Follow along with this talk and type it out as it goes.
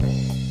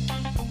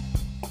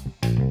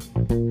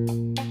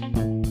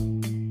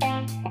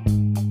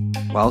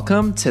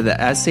Welcome to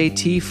the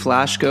SAT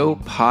Flash Go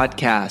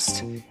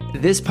podcast.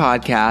 This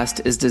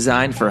podcast is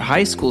designed for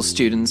high school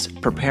students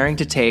preparing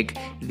to take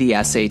the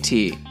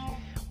SAT.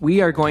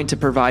 We are going to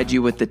provide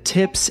you with the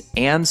tips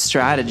and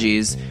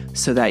strategies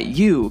so that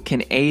you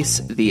can ace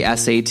the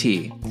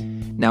SAT.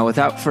 Now,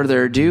 without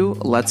further ado,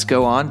 let's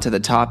go on to the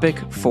topic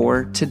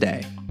for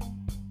today.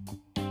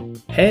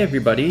 Hey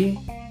everybody,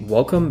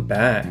 welcome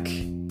back.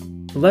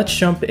 Let's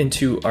jump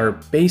into our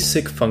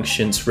basic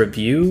functions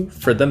review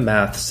for the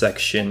math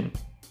section.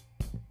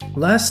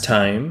 Last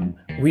time,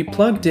 we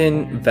plugged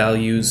in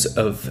values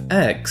of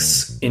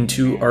x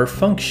into our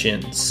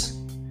functions.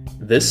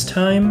 This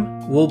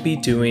time, we'll be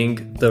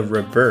doing the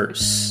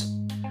reverse.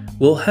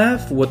 We'll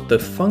have what the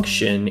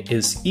function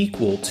is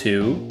equal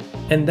to,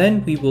 and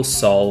then we will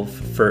solve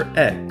for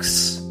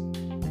x.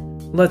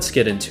 Let's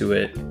get into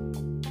it.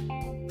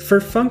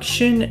 For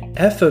function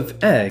f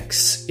of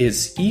x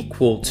is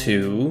equal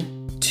to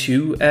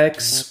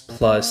 2x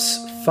plus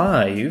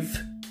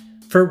 5,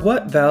 for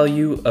what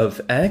value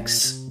of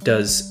x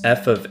does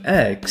f of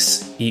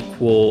x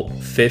equal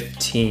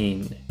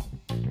 15?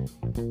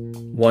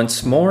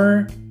 Once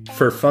more,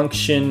 for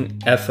function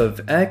f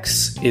of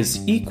x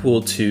is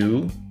equal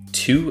to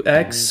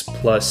 2x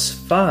plus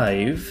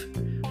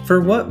 5,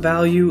 for what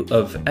value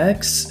of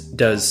x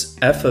does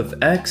f of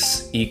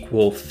x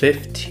equal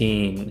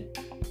 15?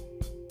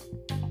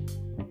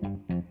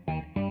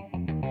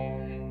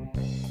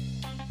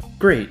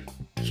 Great,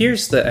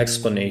 here's the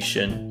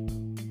explanation.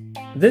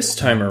 This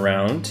time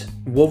around,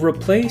 we'll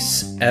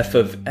replace f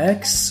of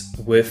x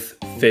with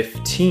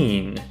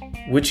 15,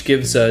 which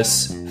gives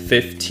us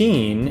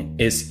 15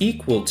 is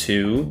equal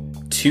to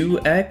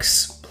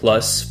 2x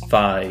plus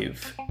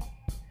 5.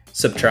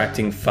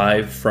 Subtracting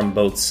 5 from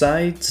both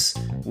sides,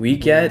 we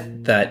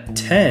get that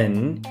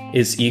 10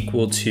 is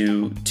equal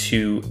to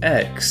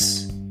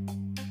 2x.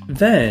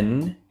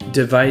 Then,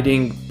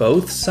 dividing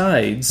both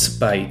sides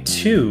by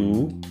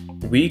 2,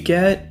 we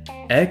get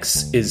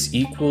x is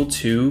equal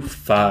to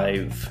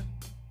 5.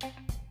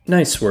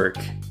 Nice work.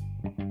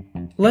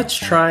 Let's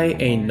try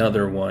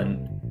another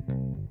one.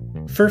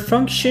 For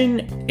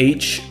function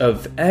h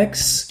of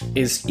x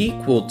is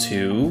equal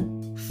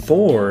to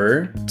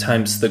 4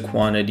 times the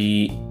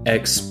quantity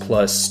x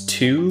plus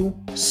 2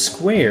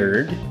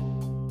 squared,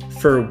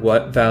 for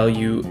what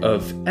value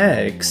of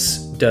x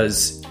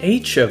does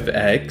h of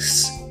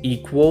x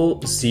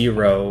equal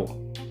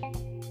 0?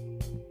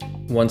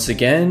 Once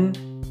again,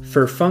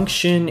 for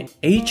function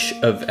h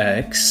of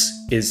x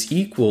is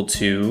equal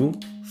to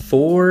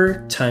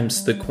 4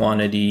 times the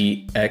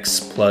quantity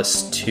x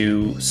plus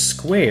 2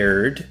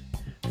 squared,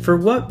 for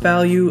what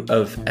value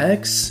of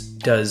x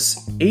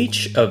does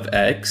h of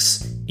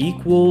x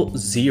equal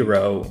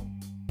 0?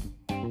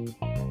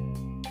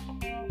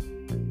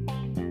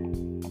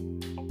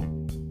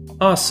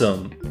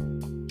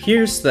 Awesome!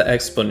 Here's the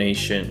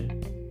explanation.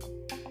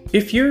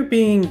 If you're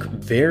being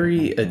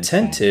very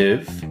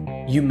attentive,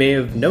 you may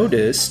have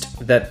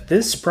noticed that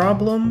this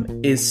problem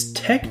is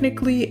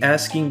technically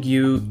asking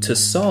you to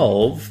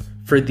solve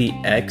for the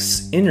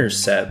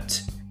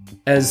x-intercept,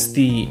 as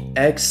the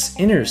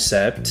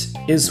x-intercept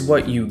is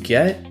what you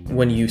get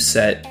when you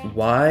set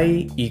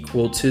y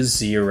equal to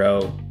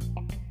 0.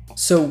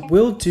 So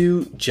we'll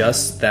do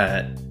just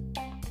that.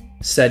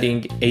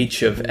 Setting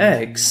h of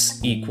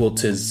x equal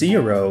to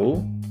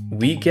 0,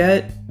 we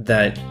get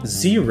that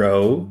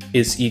 0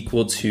 is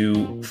equal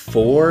to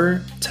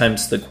 4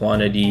 times the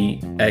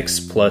quantity x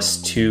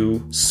plus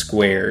 2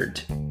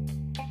 squared.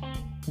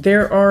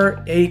 There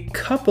are a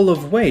couple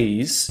of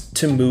ways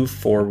to move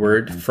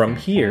forward from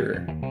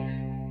here.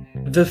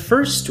 The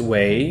first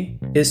way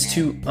is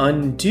to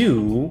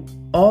undo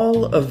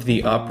all of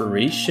the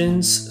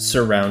operations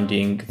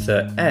surrounding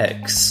the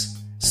x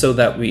so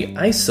that we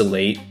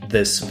isolate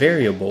this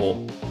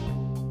variable.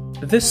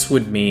 This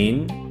would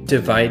mean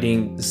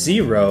dividing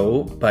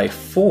 0 by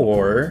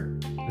 4,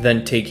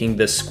 then taking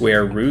the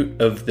square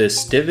root of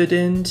this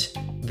dividend,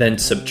 then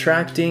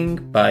subtracting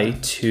by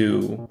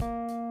 2.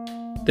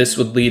 This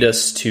would lead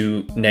us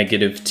to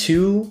negative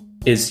 2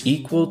 is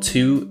equal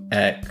to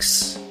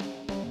x.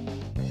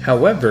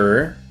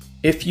 However,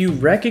 if you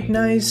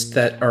recognize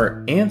that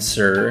our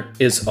answer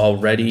is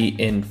already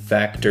in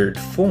factored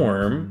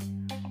form,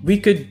 we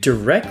could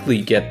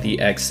directly get the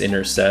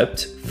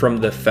x-intercept from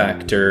the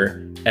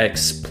factor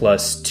x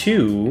plus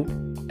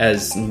 2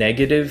 as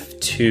negative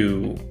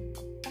 2.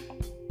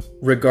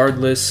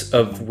 Regardless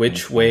of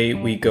which way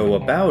we go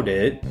about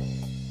it,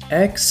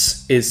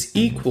 x is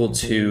equal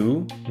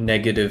to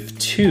negative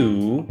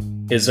 2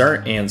 is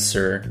our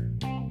answer.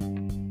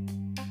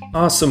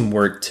 Awesome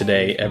work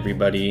today,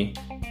 everybody.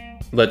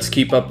 Let's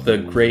keep up the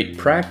great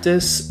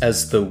practice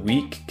as the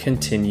week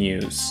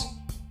continues.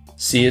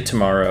 See you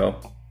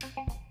tomorrow.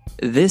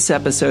 This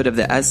episode of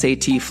the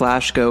SAT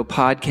Flash Go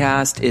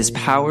podcast is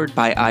powered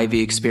by Ivy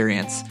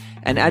Experience,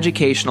 an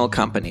educational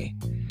company.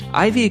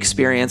 Ivy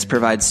Experience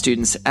provides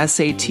students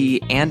SAT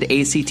and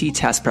ACT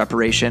test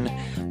preparation,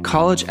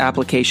 college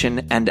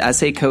application and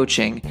essay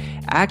coaching,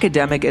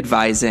 academic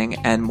advising,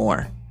 and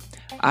more.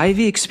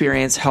 Ivy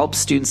Experience helps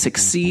students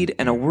succeed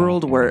in a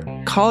world where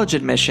college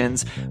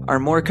admissions are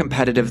more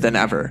competitive than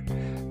ever.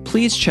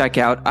 Please check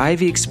out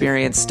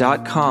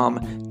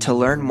ivyexperience.com to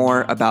learn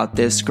more about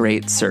this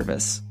great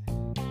service.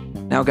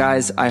 Now,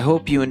 guys, I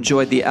hope you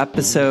enjoyed the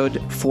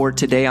episode for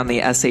today on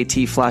the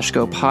SAT Flash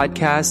Go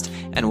podcast,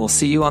 and we'll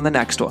see you on the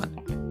next one.